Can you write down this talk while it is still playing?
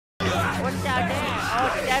What's down there? Oh,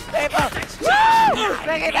 dead people! Woo!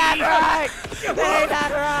 Piggyback ride!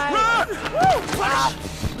 Piggyback ride!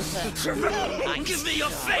 Give me your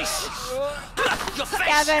face! Your face!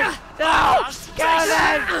 Kevin! No!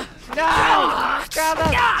 Kevin! No!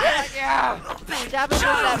 Kevin! Yeah! Stab him with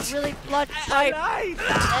that really blunt pipe!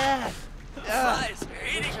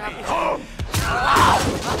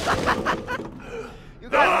 You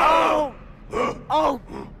got oh!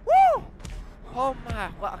 Woo! Oh my!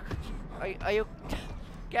 Well, are you?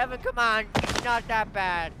 Kevin, come on! Not that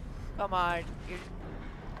bad. Come on.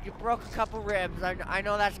 You broke a couple ribs. I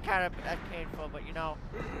know that's painful, but you know.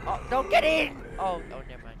 Oh, don't get in! Oh,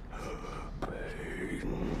 never mind.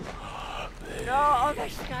 No, oh,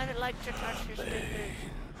 there's a guy that likes to touch your fingers.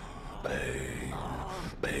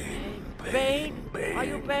 Bane? Are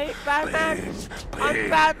you Bane? Batman? I'm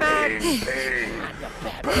Batman!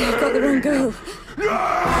 I've got the wrong girl.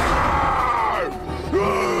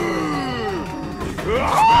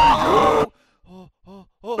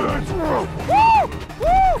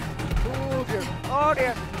 Oh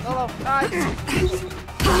dear! Hello, guys!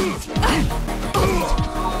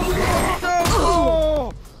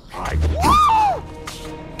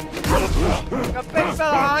 A big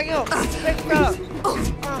fella, are you? Big fella!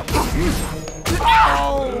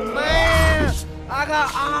 Oh man! I got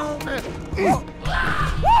on!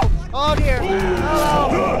 Oh dear! Hello!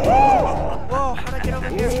 Whoa! How do I get over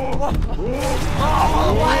here? Whoa!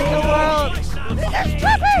 Oh, what in the world? This is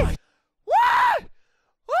trippy! What?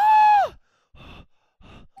 Oh!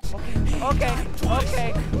 Okay.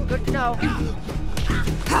 Good to know.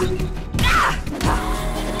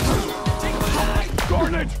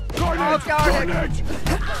 Garnet!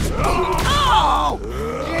 Oh!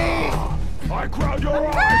 Jeez! I crowd your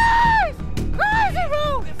eyes! Crazy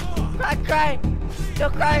room! Cry!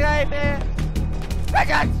 Don't cry right, man!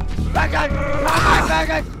 Baggage!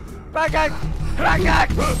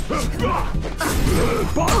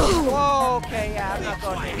 Whoa, okay, yeah, I'm not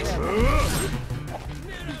going to here.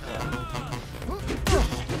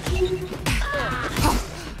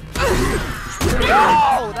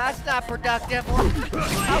 No, that's not productive.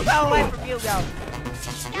 I'll go away from you, yo.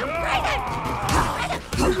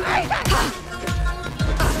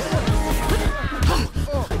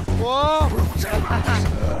 Whoa!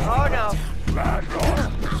 Oh no!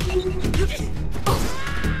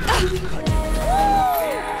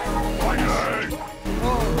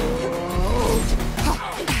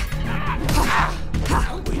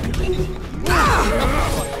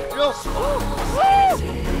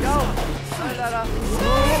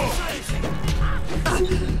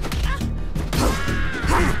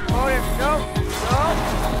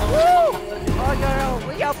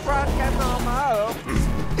 We are broadcast on my own.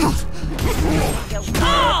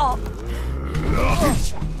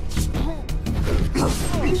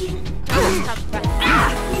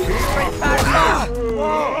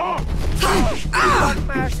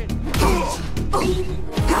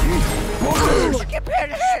 Get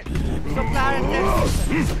better hit! So bad at this.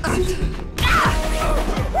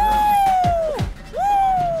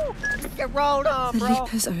 Get rolled on, bro. The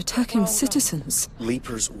Leapers are attacking citizens.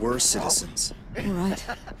 Leapers were citizens. All right.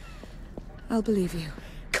 I'll believe you.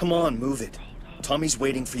 Come on, move it. Tommy's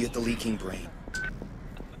waiting for you at the leaking brain.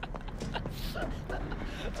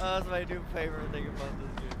 That's my new favorite thing about this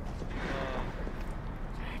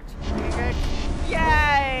game.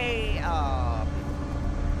 Yay! Oh.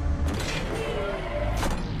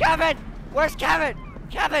 Kevin! Where's Kevin?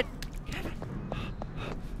 Kevin!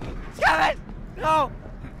 No!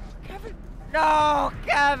 Kevin! No!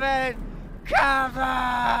 Kevin!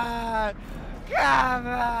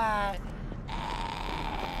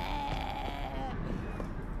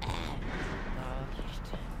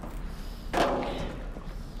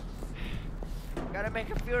 Gotta make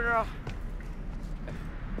a funeral.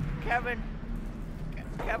 Kevin,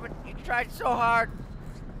 he tried so hard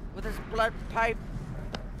with his blood pipe.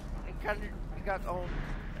 He got owned.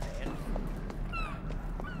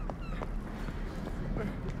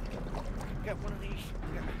 Get one of these.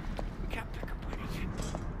 We can't pick up anything.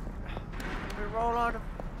 We roll on him.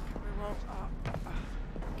 We roll.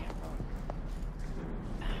 Can't roll.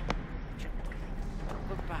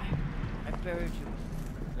 Goodbye. I buried you.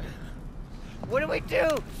 What do we do?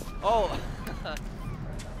 Oh,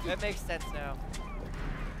 that makes sense now.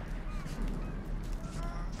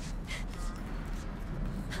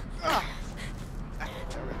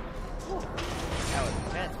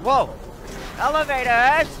 Whoa!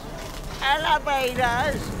 Elevators!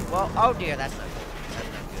 Well, oh dear, that's not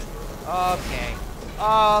good. Okay.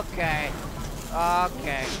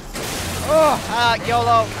 Oh,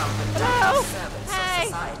 YOLO. Hello.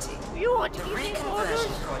 Hey. You want to give me orders?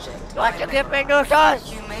 Want to give me noodles?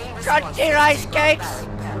 Crunchy rice cakes?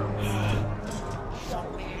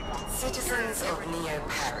 Citizens of Neo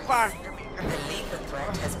Paris, the Leaper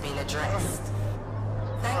threat has been addressed.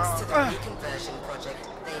 Thanks to the reconversion project,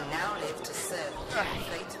 they now live to serve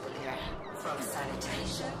faithfully. From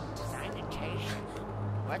sanitation to Sanitation?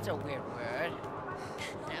 What's a weird word?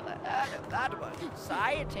 Never heard of that one.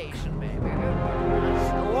 Sanitation, maybe.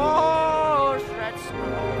 Whoa,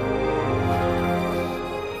 that's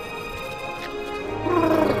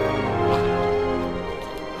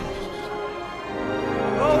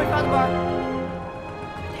oh, we found the bar.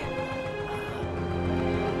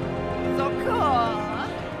 So cool.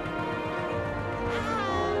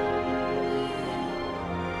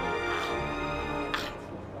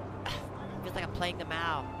 Feels like I'm playing the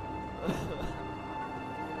Mao.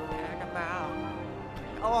 Playing the Mao.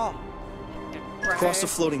 Oh. Cross the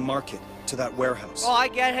floating market to that warehouse. Oh, I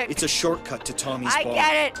get it. It's a shortcut to Tommy's I bar.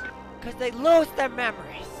 get it. Because they lose their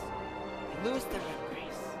memories. They lose their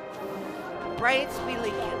memories. Brains be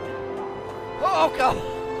leaking. Oh, go.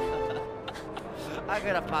 I'm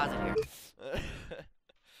gonna pause it here.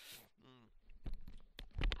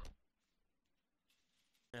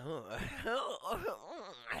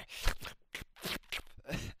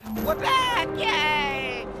 We're back!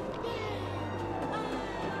 Yay!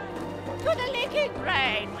 To the leaking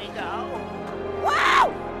brain we go.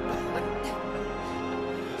 Wow!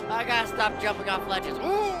 I gotta stop jumping off ledges.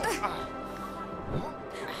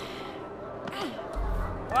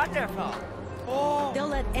 Wonderful. Oh, Don't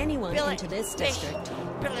let anyone Billy, into this fish. district.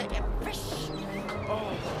 Billy, fish.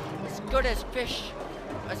 Oh, as good as fish.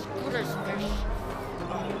 As good as fish.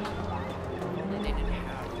 They didn't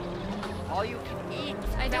have all you can eat.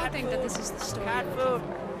 I don't cat think food. that this is the story. Cat food.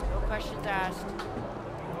 No questions asked.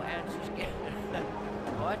 No answers given.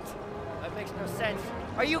 What? That makes no sense.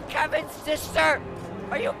 Are you Kevin's sister?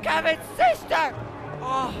 Are you Kevin's sister?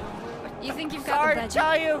 Oh, You think you've sorry got to the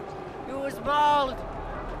tell budget? you, he was mauled.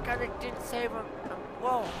 Kinda didn't save him.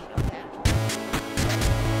 Whoa.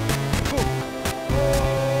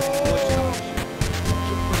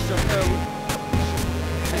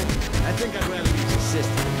 I think I'd rather use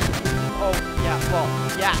assistant. Oh, yeah,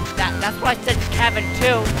 well, yeah, that's why I said Kevin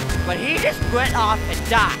too, but he just went off and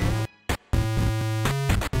died.